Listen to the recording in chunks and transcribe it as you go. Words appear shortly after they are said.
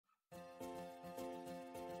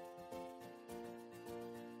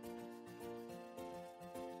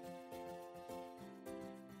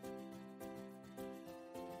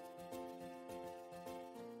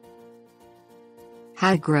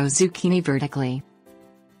How to grow zucchini vertically.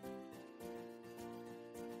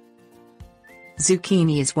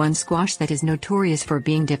 Zucchini is one squash that is notorious for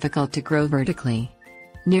being difficult to grow vertically.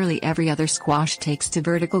 Nearly every other squash takes to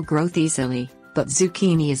vertical growth easily, but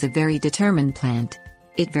zucchini is a very determined plant.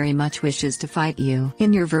 It very much wishes to fight you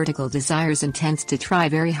in your vertical desires and tends to try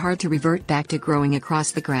very hard to revert back to growing across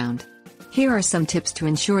the ground. Here are some tips to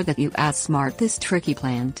ensure that you outsmart this tricky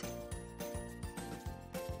plant.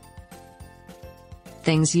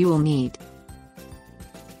 Things you will need.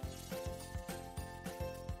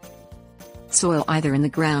 Soil either in the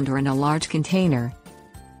ground or in a large container.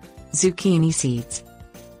 Zucchini seeds.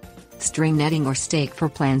 String netting or stake for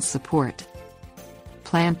plant support.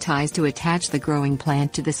 Plant ties to attach the growing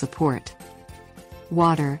plant to the support.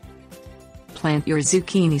 Water. Plant your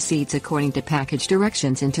zucchini seeds according to package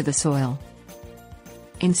directions into the soil.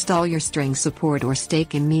 Install your string support or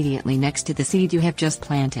stake immediately next to the seed you have just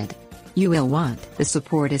planted. You will want the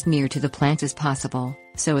support as near to the plant as possible,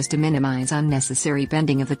 so as to minimize unnecessary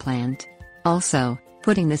bending of the plant. Also,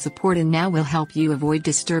 putting the support in now will help you avoid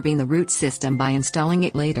disturbing the root system by installing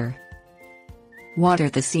it later. Water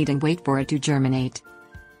the seed and wait for it to germinate.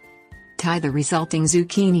 Tie the resulting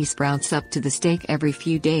zucchini sprouts up to the stake every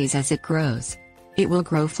few days as it grows. It will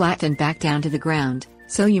grow flat and back down to the ground,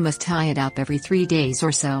 so you must tie it up every 3 days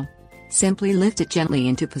or so. Simply lift it gently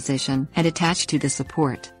into position and attach to the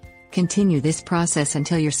support. Continue this process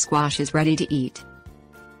until your squash is ready to eat.